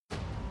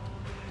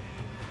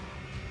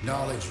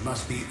Knowledge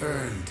must be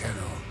earned,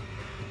 Tenno.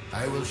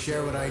 I will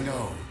share what I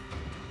know,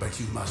 but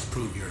you must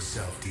prove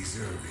yourself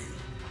deserving.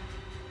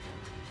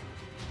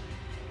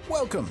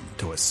 Welcome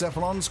to a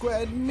Cephalon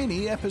Squared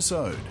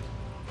mini-episode,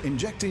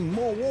 injecting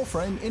more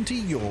Warframe into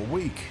your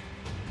week.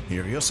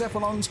 Here are your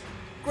Cephalons,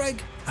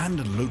 Greg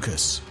and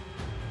Lucas.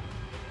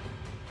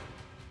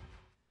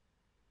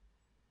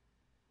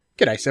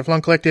 G'day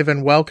Cephalon Collective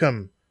and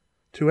welcome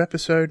to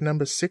episode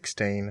number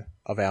 16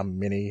 of our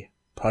mini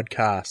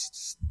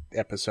podcasts.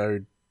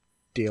 Episode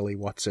Dearly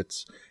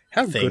Whatsits.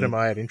 How good am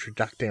I at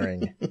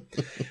introducing?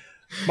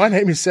 My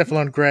name is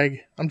Cephalon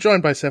Greg. I'm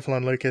joined by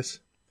Cephalon Lucas.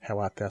 How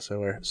art thou,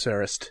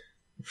 sirist?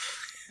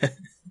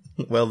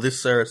 Well,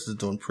 this Sirist is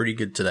doing pretty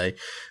good today.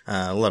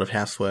 A lot of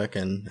housework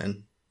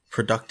and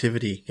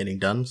productivity getting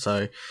done.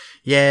 So,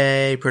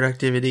 yay,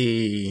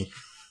 productivity.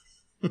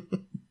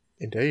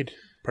 Indeed.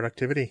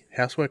 Productivity.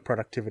 Housework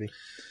productivity.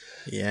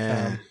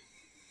 Yeah.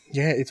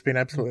 Yeah, it's been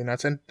absolutely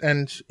nuts.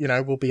 And, you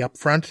know, we'll be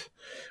upfront.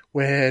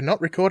 We're not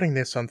recording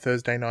this on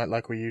Thursday night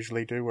like we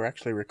usually do. We're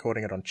actually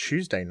recording it on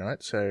Tuesday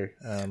night. So,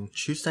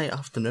 Tuesday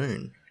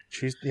afternoon.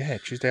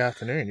 Tuesday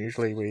afternoon.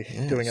 Usually we're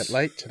doing it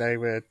late. Today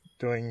we're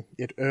doing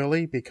it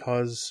early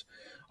because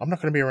I'm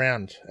not going to be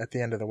around at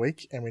the end of the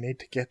week and we need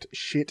to get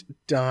shit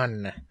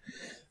done.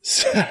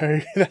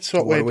 So that's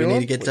what we're doing. We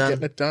need to get done?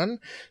 Getting it done.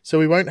 So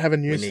we won't have a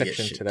news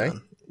section today.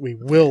 Done. We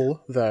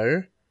will,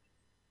 though,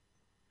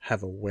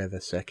 have a weather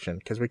section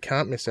because we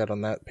can't miss out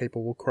on that.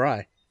 People will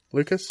cry.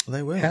 Lucas,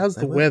 they will. How's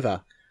the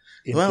weather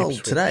in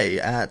Ipswich? Today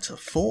at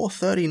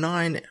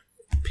 4:39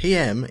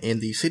 p.m. in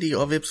the city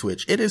of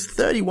Ipswich, it is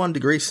 31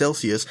 degrees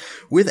Celsius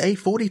with a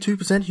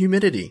 42%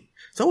 humidity.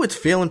 So it's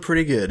feeling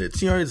pretty good.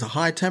 It's, it's a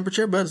high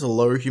temperature, but it's a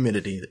low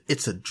humidity.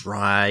 It's a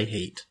dry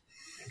heat.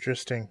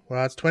 Interesting.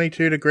 Well, it's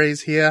 22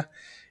 degrees here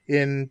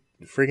in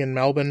friggin'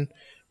 Melbourne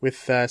with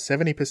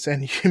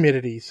 70%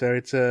 humidity. So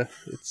it's a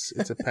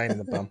pain in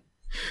the bum,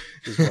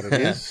 is what it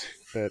is.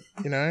 But,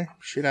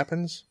 shit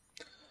happens.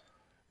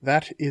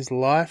 That is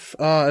life.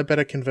 Oh, I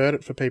better convert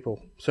it for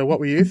people. So what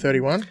were you,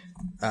 31?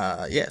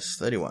 Yes,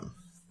 31.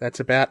 That's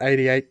about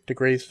 88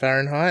 degrees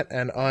Fahrenheit,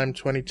 and I'm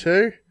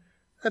 22.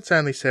 That's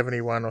only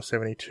 71 or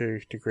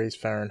 72 degrees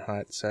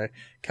Fahrenheit. So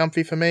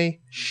comfy for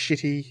me,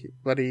 shitty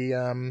bloody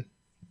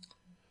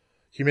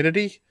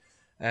humidity,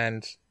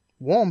 and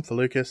warm for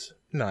Lucas,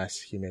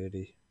 nice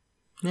humidity.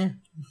 Yeah.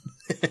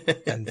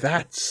 And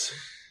that's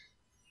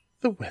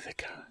the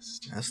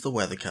Weathercast. That's the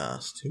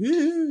Weathercast.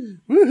 Woohoo!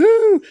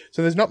 Woohoo!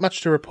 So there's not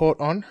much to report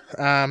on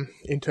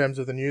in terms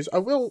of the news. I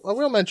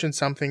will mention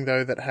something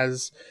though that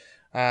has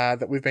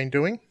that we've been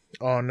doing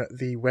on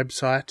the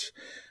website.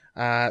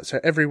 So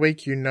every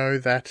week you know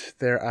that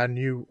there are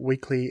new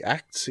weekly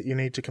acts that you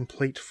need to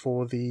complete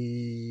for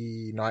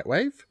the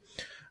Nightwave.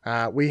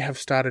 We have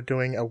started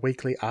doing a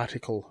weekly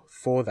article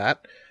for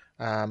that.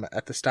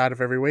 At the start of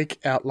every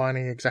week,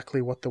 outlining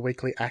exactly what the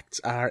weekly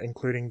acts are,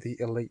 including the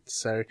elites.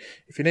 So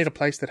if you need a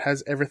place that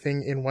has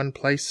everything in one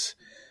place,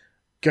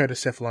 go to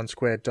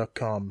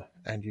cephalonsquared.com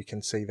and you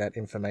can see that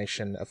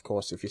information. Of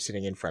course, if you're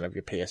sitting in front of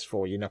your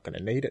PS4, you're not going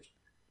to need it.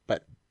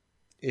 But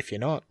if you're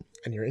not,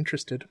 and you're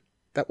interested,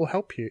 that will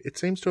help you. It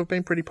seems to have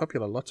been pretty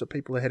popular. Lots of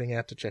people are heading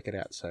out to check it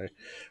out. So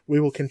we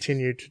will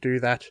continue to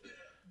do that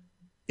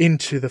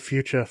into the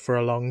future for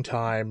a long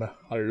time.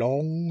 A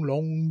long,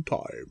 long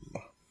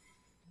time.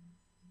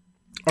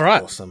 All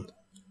right. Awesome.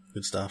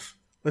 Good stuff.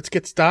 Let's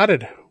get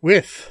started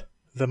with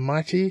the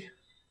mighty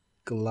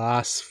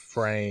glass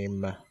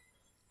frame,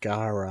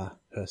 Gara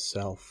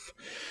herself.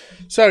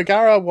 So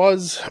Gara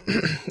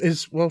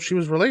she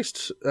was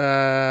released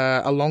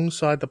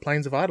alongside the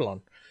Plains of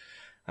Eidolon,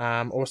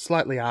 or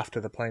slightly after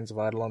the Plains of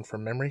Eidolon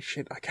from memory.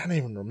 Shit, I can't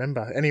even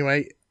remember.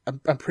 Anyway,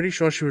 I'm pretty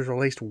sure she was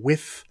released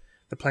with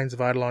the Plains of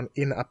Eidolon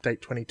in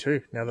Update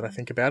 22, now that I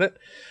think about it.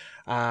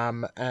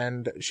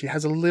 And she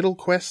has a little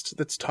quest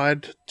that's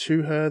tied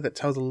to her that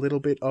tells a little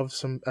bit of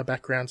a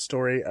background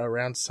story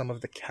around some of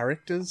the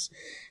characters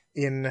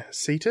in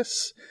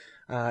Cetus.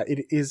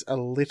 It is a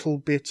little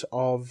bit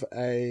of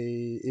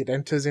it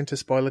enters into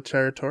spoiler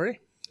territory.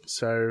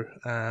 So,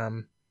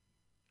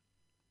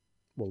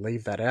 we'll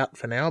leave that out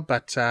for now,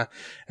 but,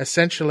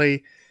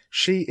 essentially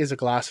she is a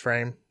glass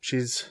frame.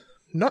 She's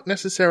not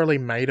necessarily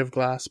made of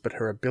glass, but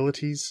her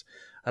abilities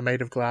are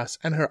made of glass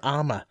and her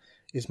armor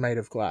is made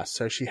of glass.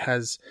 So she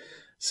has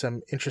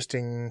some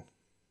interesting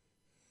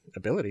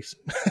abilities.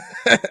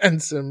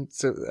 And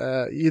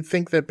you'd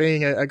think that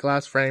being a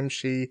glass frame,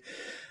 she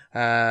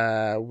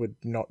would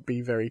not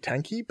be very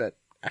tanky, but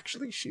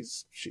actually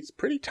she's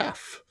pretty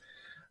tough.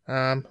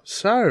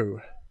 So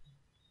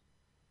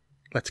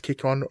let's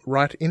kick on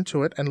right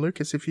into it. And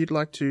Lucas, if you'd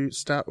like to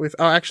start with...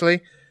 Oh,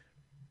 actually,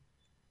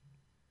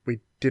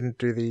 we didn't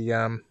do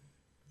the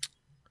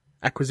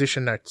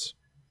acquisition notes.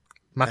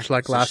 Much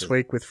like last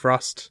week with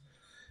Frost.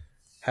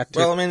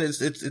 Well, I mean,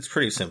 it's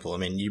pretty simple. I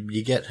mean,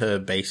 you get her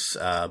base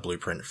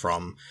blueprint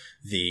from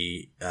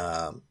the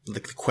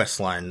quest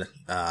line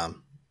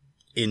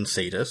in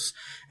Cetus,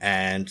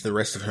 and the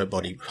rest of her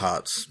body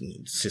parts,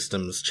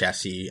 systems,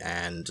 chassis,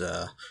 and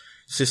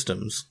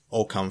systems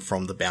all come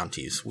from the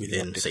bounties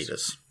within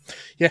Cetus.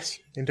 Yes,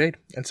 indeed.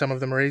 And some of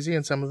them are easy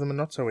and some of them are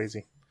not so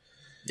easy.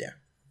 Yeah.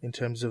 In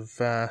terms of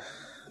the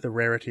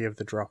rarity of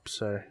the drop,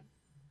 so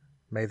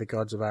may the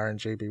gods of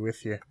RNG be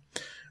with you.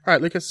 All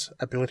right, Lucas,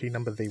 ability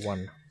number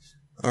V1.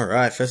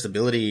 Alright, first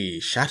ability,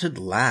 Shattered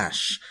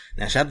Lash.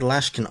 Now, Shattered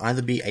Lash can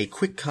either be a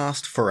quick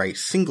cast for a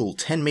single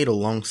 10 meter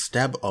long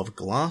stab of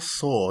glass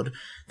sword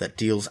that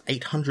deals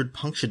 800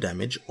 puncture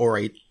damage, or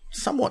a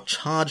somewhat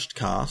charged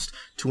cast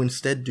to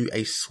instead do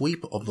a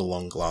sweep of the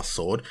long glass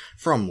sword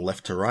from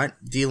left to right,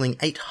 dealing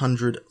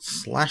 800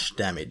 slash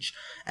damage,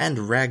 and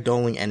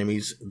ragdolling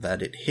enemies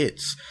that it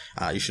hits.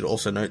 You should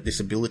also note this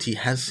ability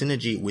has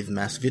synergy with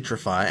Mass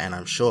Vitrify, and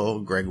I'm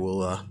sure Greg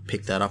will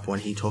pick that up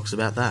when he talks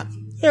about that.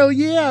 Hell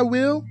yeah, I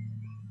will.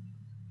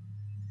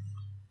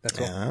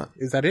 That's all.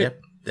 Is that it?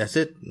 Yep, that's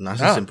it.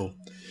 Nice and simple.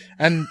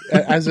 And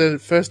as a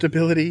first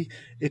ability,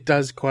 it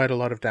does quite a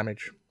lot of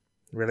damage.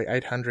 Really,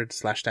 800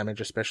 slash damage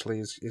especially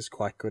is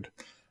quite good.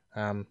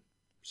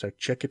 So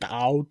check it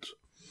out.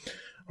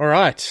 All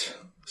right.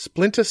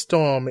 Splinter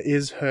Storm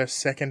is her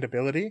second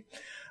ability.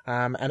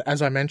 And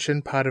as I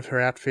mentioned, part of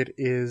her outfit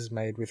is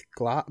made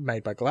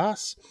by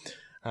glass.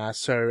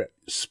 So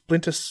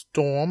Splinter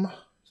Storm,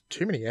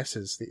 too many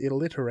S's. The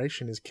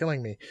alliteration is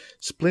killing me.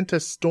 Splinter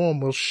Storm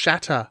will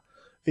shatter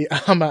the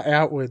armor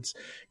outwards,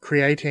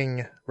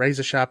 creating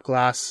razor-sharp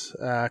glass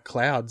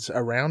clouds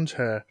around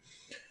her.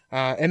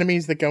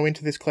 Enemies that go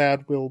into this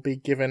cloud will be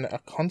given a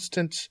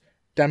constant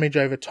damage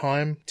over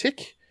time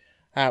tick,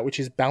 which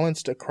is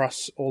balanced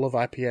across all of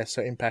IPS,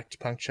 so impact,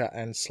 puncture,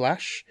 and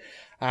slash.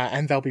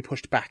 And they'll be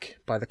pushed back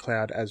by the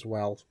cloud as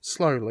well.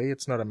 Slowly,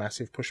 it's not a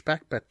massive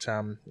pushback, but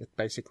it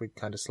basically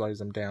kind of slows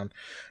them down.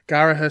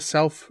 Gara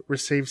herself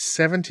receives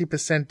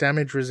 70%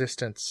 damage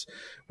resistance,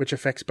 which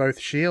affects both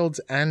shields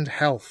and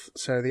health.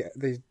 So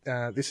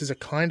this is a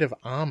kind of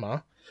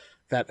armor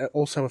that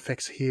also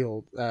affects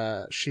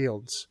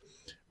shields,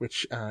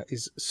 which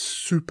is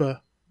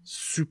super,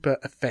 super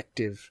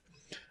effective.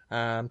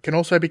 Can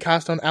also be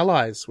cast on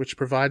allies, which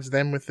provides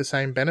them with the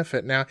same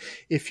benefit. Now,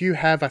 if you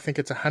have, I think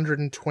it's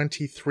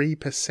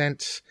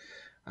 123%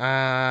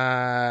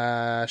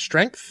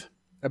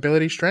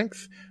 ability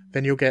strength,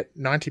 then you'll get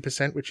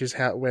 90%, which is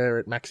where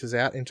it maxes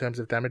out in terms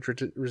of damage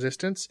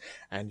resistance,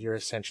 and you're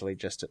essentially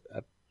just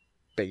a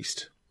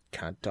beast.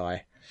 Can't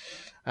die.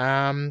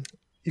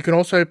 You can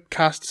also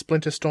cast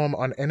Splinter Storm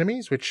on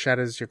enemies, which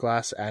shatters your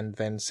glass and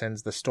then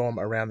sends the storm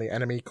around the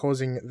enemy,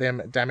 causing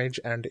them damage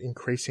and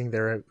increasing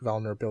their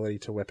vulnerability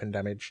to weapon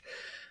damage.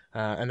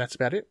 And that's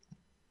about it.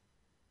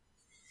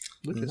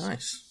 Lucas.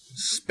 Nice.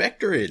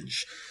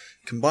 Spectrage.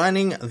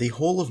 Combining the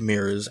Hall of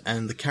Mirrors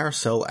and the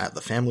carousel at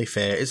the family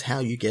fair is how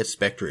you get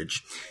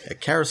Spectrage. A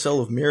carousel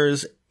of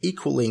mirrors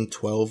equaling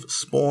 12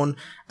 spawn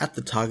at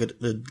the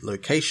targeted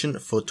location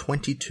for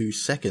 22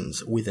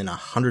 seconds within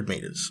 100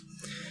 meters.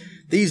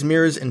 These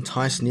mirrors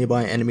entice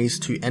nearby enemies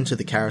to enter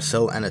the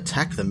carousel and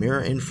attack the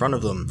mirror in front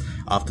of them.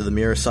 After the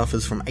mirror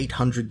suffers from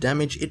 800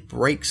 damage, it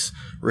breaks,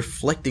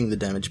 reflecting the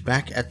damage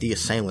back at the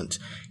assailant.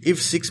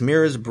 If 6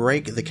 mirrors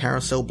break, the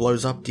carousel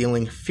blows up,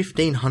 dealing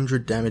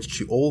 1500 damage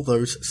to all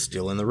those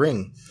still in the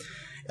ring.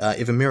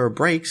 If a mirror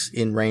breaks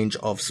in range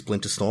of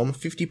Splinter Storm,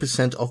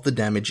 50% of the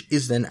damage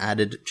is then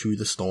added to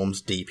the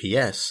storm's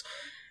DPS.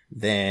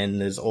 Then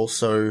there's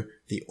also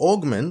the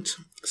Augment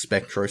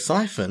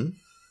Spectrosiphon,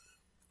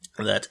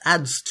 that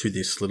adds to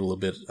this little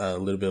bit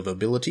of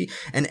ability,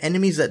 and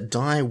enemies that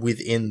die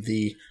within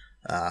the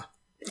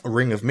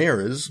ring of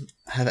mirrors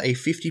have a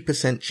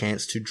 50%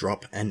 chance to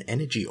drop an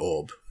energy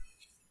orb.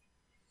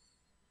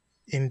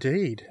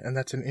 Indeed, and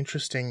that's an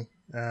interesting,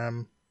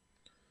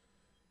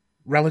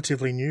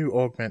 relatively new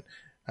augment.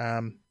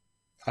 I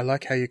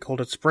like how you called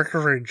it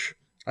Spectrage.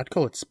 I'd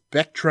call it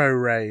Spectro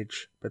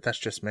Rage, but that's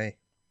just me.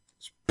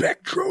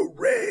 Spectro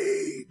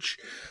Rage!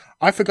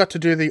 I forgot to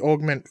do the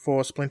augment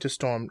for Splinter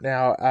Storm.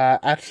 Now,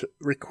 at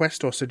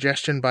request or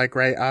suggestion by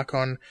Grey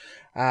Archon,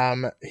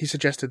 he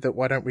suggested that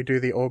why don't we do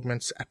the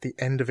augments at the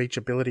end of each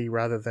ability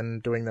rather than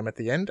doing them at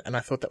the end, and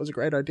I thought that was a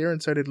great idea,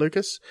 and so did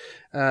Lucas,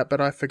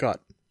 but I forgot.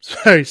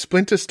 So,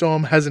 Splinter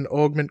Storm has an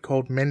augment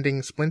called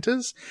Mending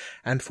Splinters,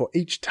 and for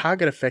each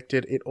target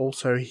affected, it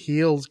also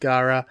heals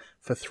Gara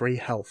for 3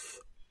 health.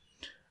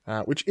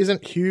 Which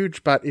isn't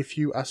huge, but if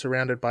you are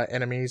surrounded by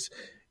enemies,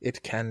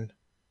 it can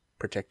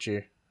protect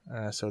you.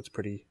 So it's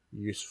pretty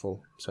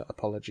useful. So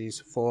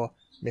apologies for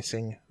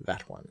missing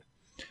that one.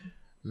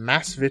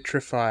 Mass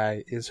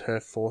Vitrify is her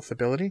 4th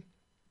ability,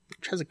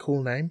 which has a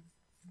cool name.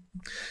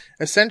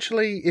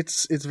 Essentially,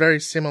 it's very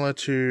similar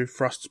to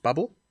Frost's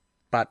Bubble,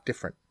 but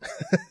different.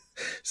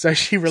 So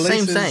she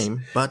releases...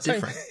 Same, but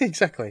different.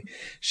 Exactly.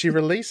 She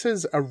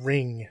releases a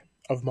ring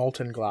of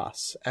molten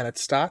glass, and it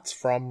starts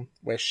from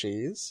where she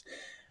is.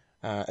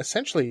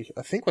 Essentially,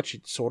 I think what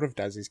she sort of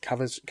does is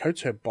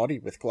coats her body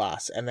with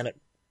glass, and then it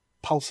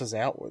pulses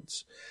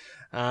outwards.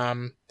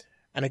 And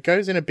it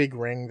goes in a big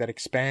ring that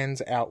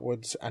expands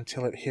outwards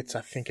until it hits,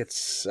 I think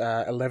it's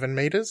 11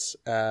 meters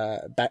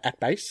at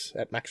base,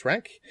 at max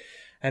rank.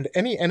 And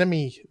any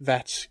enemy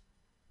that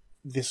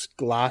this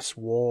glass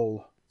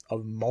wall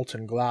of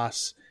molten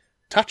glass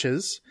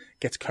touches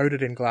gets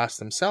coated in glass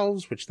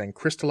themselves, which then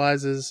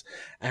crystallizes,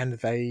 and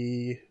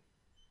they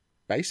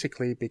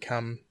basically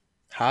become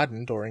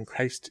hardened or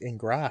encased in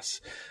grass.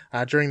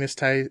 During this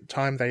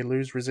time, they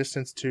lose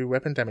resistance to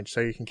weapon damage,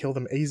 so you can kill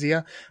them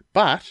easier.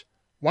 But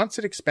once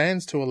it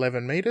expands to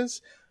 11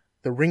 meters,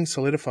 the ring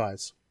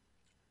solidifies,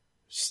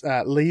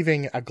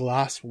 leaving a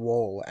glass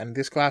wall. And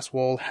this glass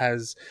wall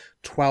has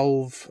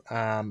 12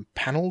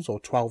 panels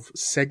or 12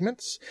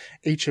 segments,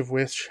 each of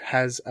which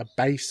has a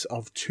base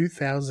of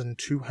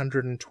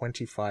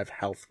 2,225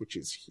 health, which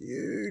is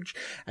huge.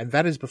 And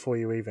that is before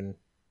you even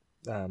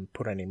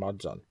put any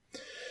mods on.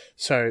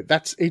 So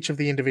that's each of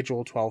the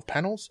individual 12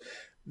 panels.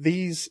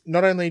 These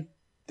not only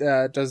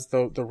does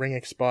the ring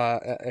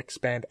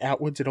expand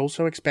outwards, it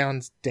also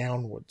expands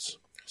downwards.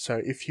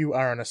 So if you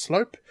are on a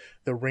slope,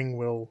 the ring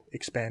will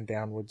expand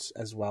downwards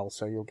as well.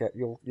 So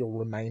you'll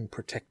remain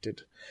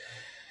protected.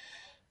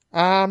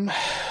 Where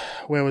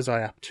was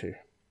I up to?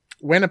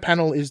 When a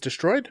panel is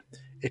destroyed,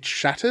 it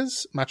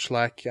shatters, much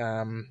like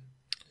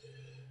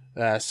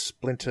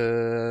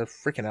Splinter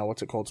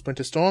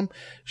Storm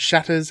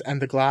shatters,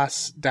 and the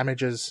glass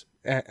damages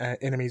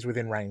enemies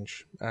within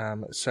range.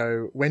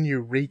 So when you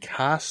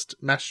recast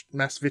Mass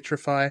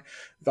Vitrify,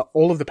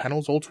 all of the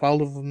panels, all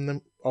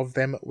 12 of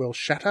them will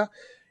shatter,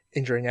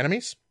 injuring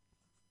enemies.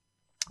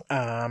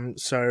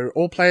 So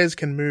all players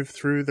can move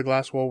through the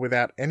glass wall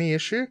without any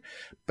issue,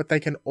 but they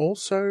can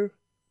also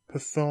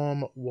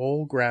perform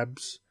wall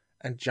grabs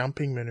and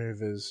jumping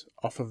maneuvers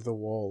off of the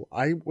wall.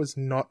 I was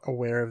not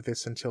aware of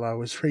this until I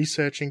was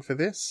researching for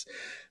this.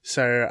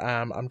 So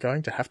I'm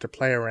going to have to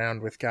play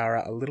around with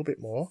Gara a little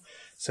bit more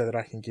so that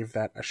I can give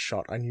that a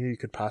shot. I knew you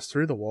could pass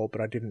through the wall,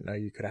 but I didn't know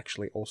you could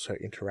actually also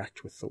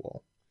interact with the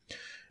wall.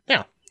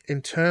 Now,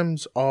 in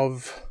terms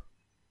of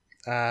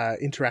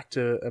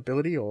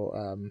interactability,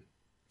 or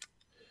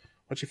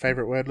what's your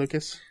favorite word,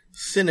 Lucas?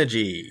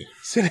 Synergy.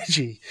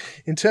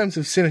 In terms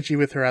of synergy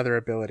with her other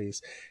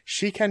abilities,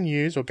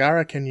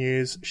 Gara can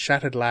use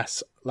Shattered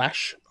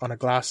Lash on a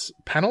glass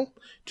panel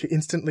to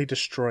instantly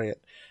destroy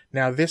it.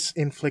 Now, this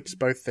inflicts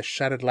both the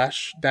Shattered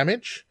Lash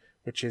damage,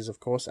 which is, of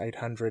course,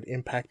 800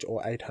 impact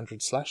or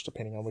 800 slash,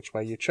 depending on which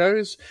way you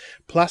chose,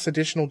 plus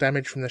additional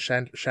damage from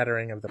the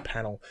shattering of the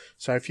panel.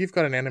 So if you've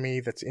got an enemy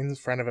that's in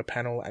front of a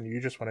panel and you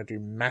just want to do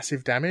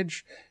massive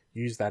damage,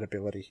 use that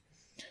ability.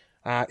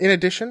 In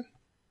addition,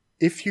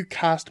 if you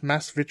cast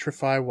Mass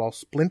Vitrify while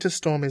Splinter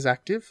Storm is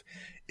active,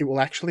 it will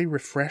actually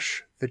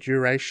refresh the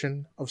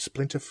duration of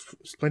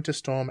Splinter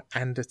Storm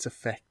and its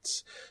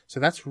effects.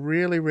 So that's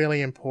really,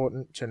 really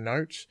important to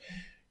note.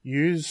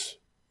 Use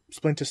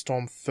Splinter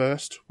Storm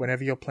first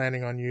whenever you're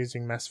planning on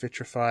using Mass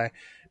Vitrify,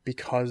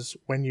 because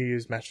when you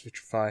use Mass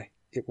Vitrify,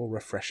 it will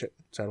refresh it.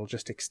 So it'll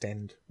just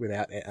extend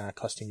without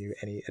costing you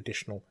any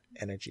additional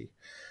energy.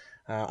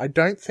 I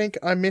don't think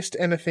I missed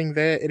anything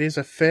there. It is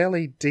a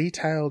fairly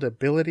detailed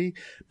ability,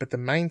 but the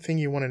main thing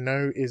you want to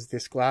know is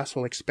this glass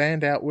will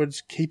expand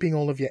outwards, keeping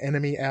all of your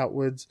enemies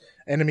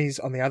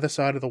on the other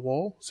side of the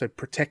wall, so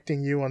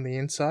protecting you on the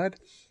inside.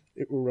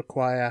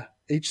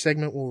 Each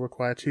segment will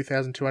require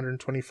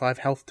 2,225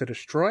 health to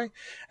destroy,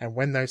 and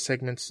when those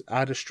segments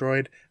are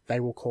destroyed, they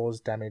will cause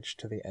damage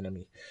to the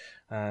enemy.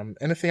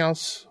 Anything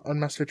else on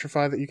Mass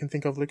Vitrify that you can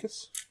think of,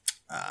 Lucas?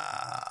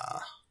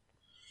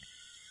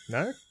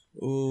 No?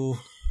 Ooh.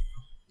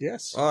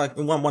 Yes.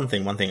 One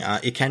thing.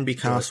 It can be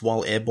cast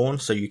while airborne,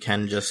 so you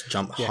can just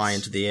jump high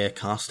into the air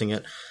casting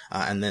it,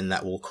 and then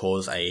that will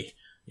cause a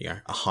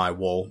high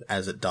wall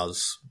as it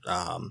does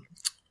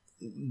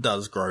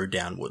grow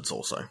downwards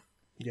also.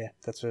 Yeah,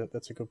 that's a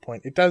good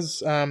point. It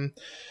does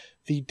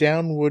the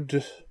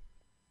downward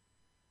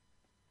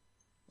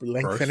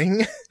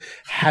lengthening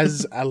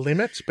has a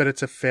limit, but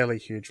it's a fairly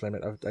huge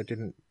limit. I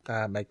didn't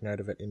make note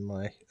of it in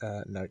my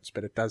notes,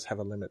 but it does have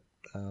a limit.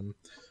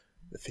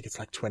 I think it's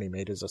like 20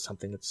 meters or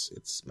something.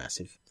 It's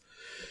massive.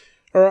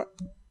 All right.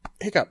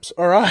 Hiccups.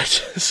 All right.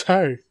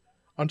 So,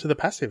 onto the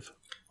passive.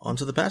 All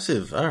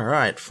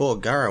right. For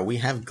Gara, we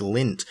have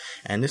Glint,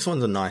 and this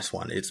one's a nice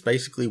one. It's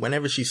basically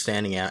whenever she's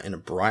standing out in a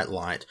bright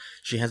light,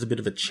 she has a bit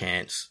of a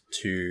chance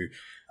to,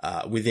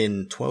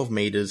 within 12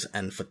 meters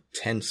and for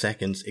 10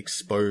 seconds,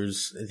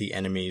 expose the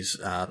enemies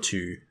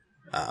to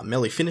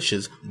melee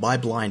finishes by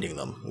blinding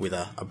them with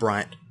a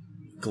bright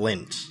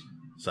glint.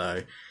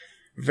 So,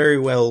 very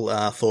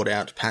well thought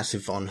out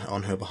passive on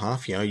her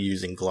behalf,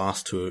 using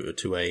glass to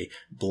a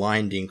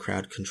blinding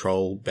crowd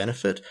control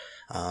benefit.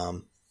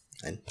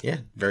 And yeah,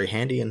 very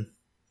handy and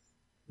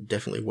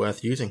definitely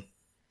worth using.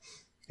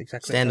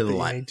 Exactly. Stand in the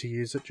light. You need to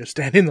use it. Just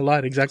stand in the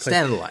light. Exactly.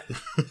 Stand in the light.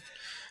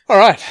 All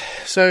right.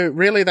 So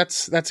really,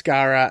 that's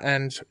Gara,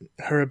 and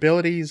her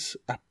abilities.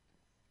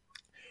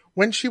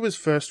 When she was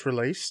first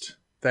released,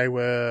 they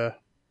were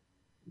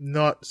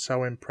not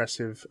so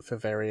impressive for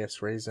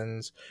various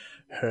reasons.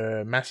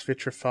 Her Mass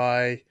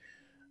Vitrify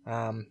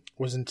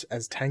wasn't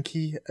as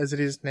tanky as it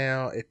is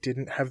now. It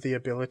didn't have the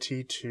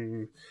ability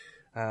to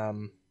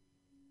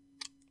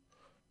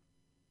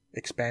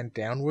expand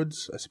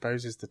downwards, I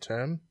suppose is the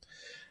term.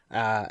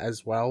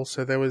 as well.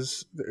 So it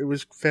was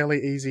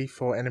fairly easy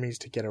for enemies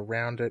to get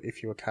around it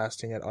if you were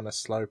casting it on a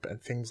slope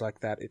and things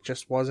like that. It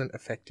just wasn't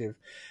effective.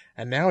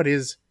 And now it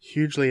is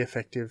hugely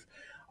effective.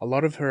 A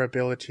lot of her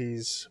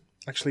abilities,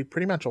 actually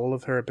pretty much all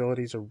of her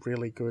abilities, are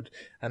really good.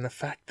 And the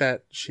fact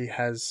that she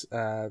has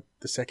the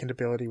second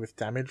ability with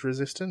damage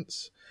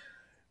resistance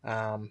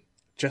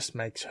just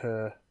makes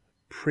her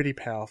pretty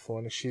powerful.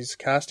 And if she's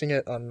casting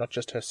it on not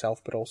just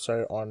herself but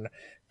also on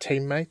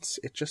teammates,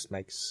 it just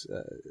makes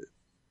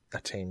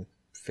a team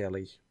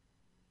fairly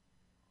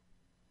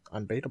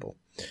unbeatable.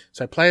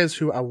 So players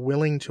who are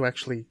willing to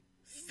actually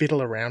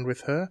fiddle around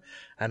with her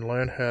and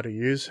learn how to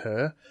use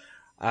her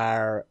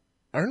are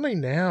only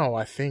now,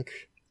 I think,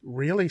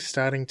 really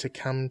starting to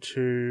come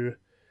to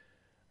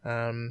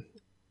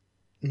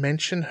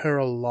mention her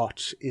a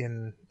lot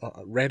in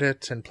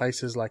Reddit and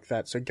places like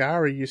that. So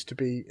Gara used to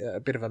be a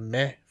bit of a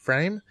meh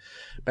frame,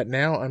 but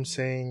now I'm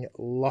seeing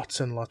lots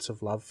and lots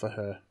of love for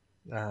her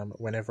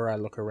whenever I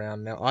look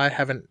around. Now, I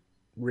haven't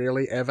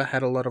really ever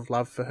had a lot of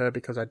love for her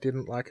because I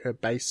didn't like her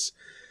base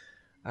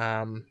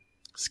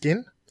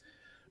skin.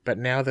 But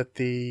now that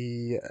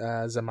the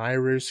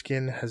Zamairu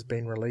skin has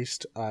been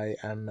released, I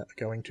am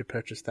going to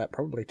purchase that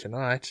probably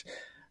tonight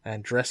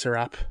and dress her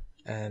up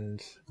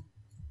and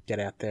get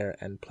out there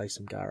and play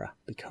some Gara,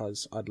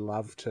 because I'd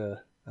love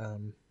to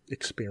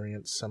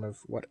experience some of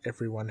what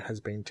everyone has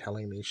been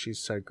telling me she's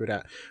so good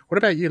at. What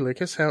about you,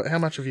 Lucas? How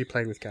much have you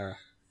played with Gara?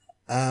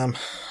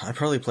 I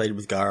probably played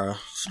with Gara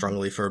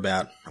strongly for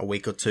about a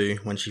week or two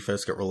when she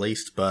first got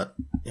released, but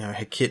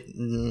her kit,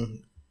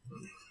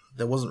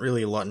 there wasn't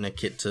really a lot in her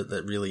kit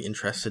that really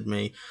interested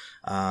me.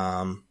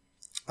 I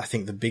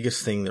think the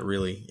biggest thing that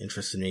really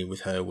interested me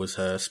with her was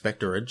her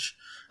Spectre Age,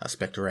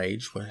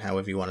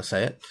 however you want to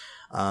say it.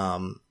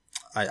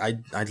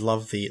 I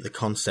love the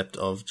concept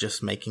of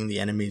just making the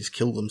enemies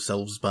kill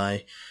themselves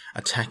by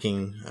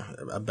attacking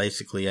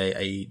basically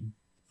a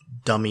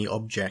dummy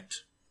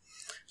object.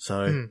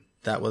 So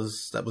that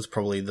was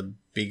probably the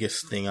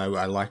biggest thing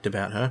I liked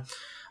about her.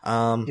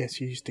 Yes,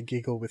 you used to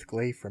giggle with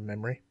glee from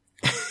memory.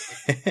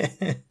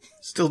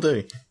 Still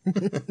do.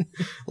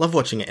 Love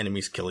watching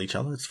enemies kill each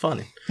other. It's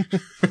fun.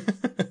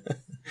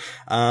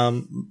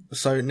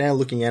 So now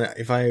looking at it,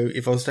 if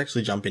I was to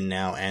actually jump in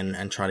now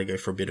and try to go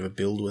for a bit of a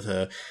build with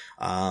her,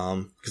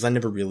 because I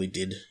never really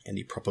did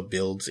any proper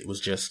builds. It was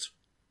just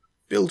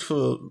build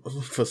for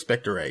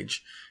Spectre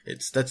Age.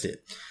 That's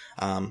it.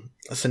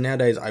 So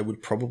nowadays I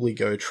would probably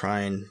go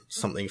try and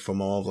something for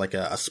more of like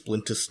a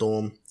Splinter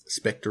Storm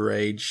Spectre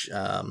Age,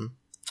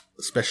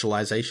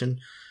 specialization,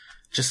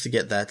 just to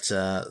get that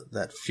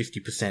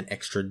 50%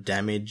 extra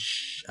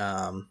damage,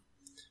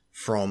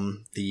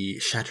 from the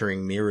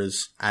shattering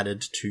mirrors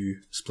added to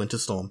Splinter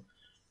Storm.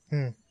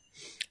 And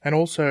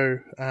also,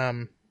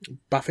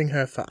 buffing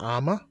her for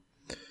armor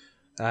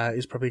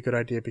is probably a good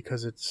idea,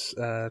 because it's,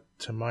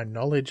 to my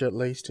knowledge at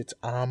least, it's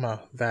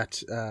armor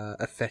that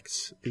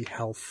affects the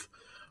health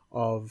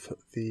of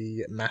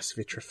the Mass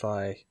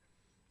Vitrify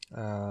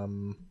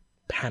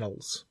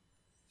panels.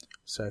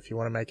 So if you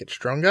want to make it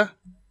stronger,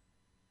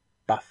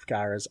 buff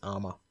Gara's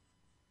armor.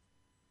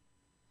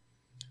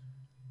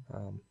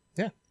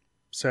 Yeah.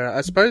 So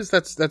I suppose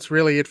that's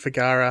really it for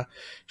Gara.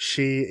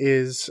 She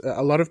is,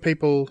 a lot of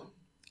people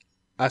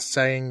are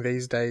saying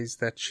these days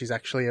that she's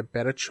actually a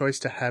better choice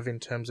to have in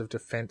terms of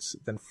defense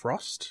than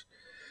Frost.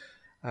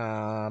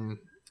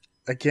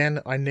 Again,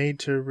 I need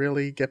to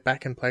really get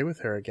back and play with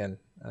her again,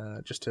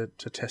 just to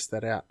test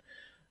that out.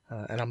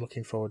 And I'm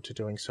looking forward to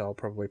doing so. I'll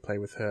probably play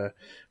with her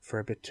for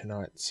a bit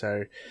tonight.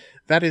 So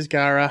that is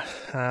Gara.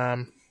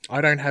 I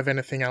don't have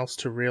anything else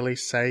to really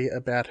say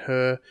about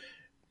her.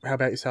 How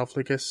about yourself,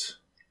 Lucas?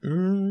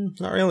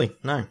 Not really,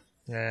 no.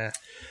 Yeah.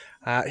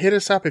 Hit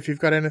us up if you've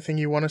got anything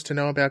you want us to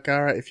know about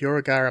Gara. If you're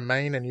a Gara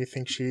main and you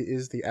think she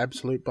is the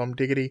absolute bomb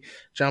diggity,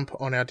 jump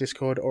on our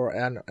Discord or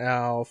on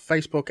our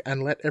Facebook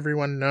and let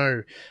everyone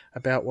know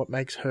about what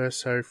makes her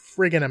so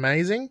friggin'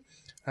 amazing,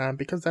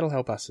 because that'll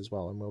help us as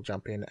well, and we'll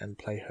jump in and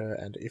play her.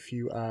 And if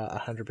you are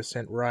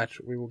 100% right,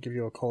 we will give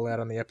you a call out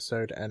on the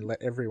episode and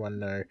let everyone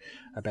know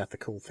about the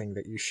cool thing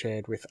that you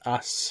shared with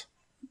us.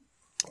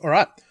 All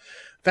right.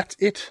 That's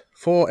it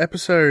for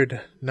episode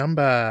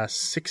number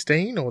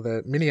 16, or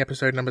the mini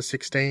episode number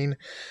 16,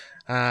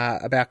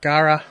 about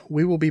Gara.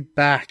 We will be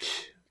back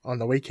on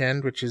the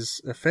weekend, which is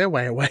a fair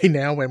way away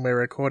now when we're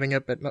recording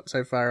it, but not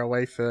so far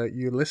away for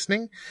you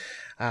listening,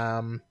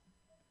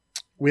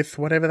 with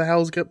whatever the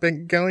hell's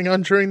been going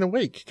on during the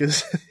week,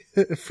 because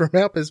from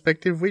our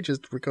perspective, we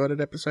just recorded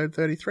episode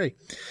 33.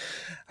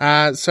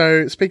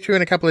 So speak to you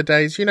in a couple of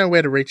days. You know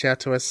where to reach out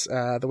to us.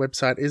 The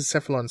website is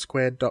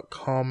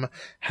cephalonsquared.com,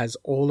 has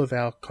all of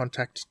our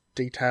contact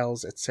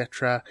details,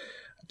 etc.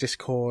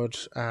 Discord,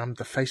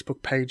 the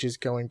Facebook page is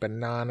going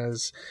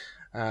bananas.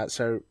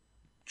 So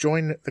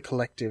join the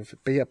collective,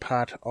 be a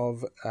part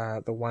of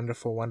the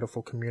wonderful,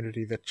 wonderful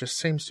community that just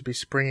seems to be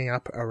springing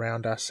up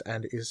around us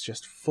and is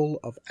just full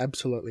of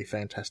absolutely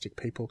fantastic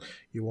people.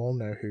 You all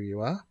know who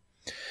you are.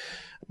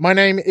 My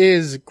name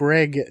is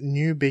Greg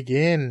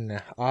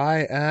Newbegin.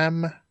 I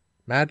am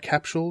Mad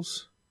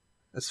Capsules,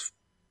 as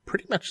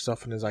pretty much as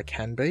often as I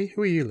can be.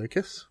 Who are you,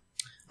 Lucas?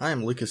 I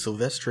am Lucas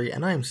Silvestri,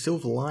 and I am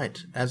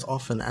Silverlight as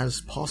often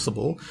as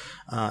possible.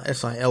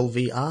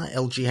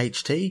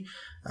 SILVRLGHT.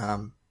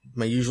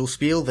 My usual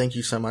spiel, thank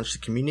you so much to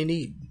the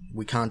community.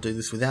 We can't do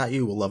this without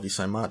you. We'll love you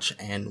so much,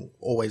 and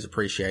always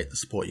appreciate the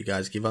support you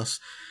guys give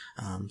us.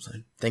 So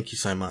thank you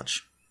so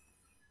much.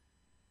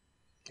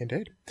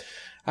 Indeed.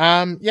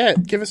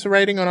 Give us a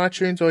rating on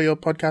iTunes or your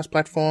podcast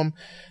platform.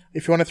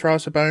 If you want to throw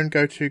us a bone,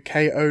 go to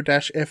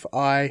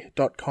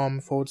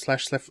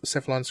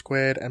ko-fi.com/Cephalon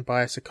Squared and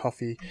buy us a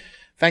coffee.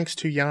 Thanks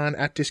to Jan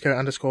at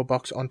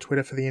disco_box on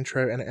Twitter for the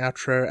intro and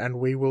outro, and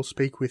we will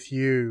speak with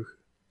you,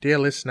 dear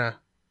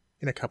listener,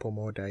 in a couple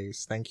more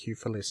days. Thank you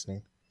for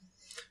listening.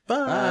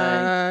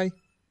 Bye.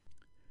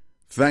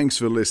 Thanks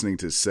for listening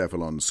to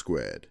Cephalon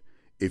Squared.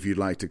 If you'd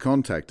like to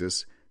contact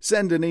us,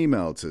 send an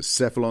email to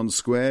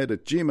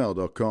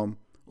cephalonsquared@gmail.com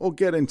or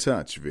get in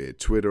touch via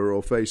Twitter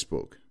or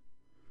Facebook.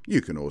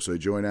 You can also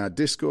join our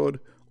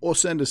Discord or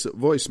send us a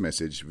voice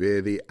message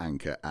via the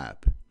Anchor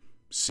app.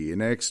 See you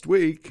next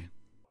week.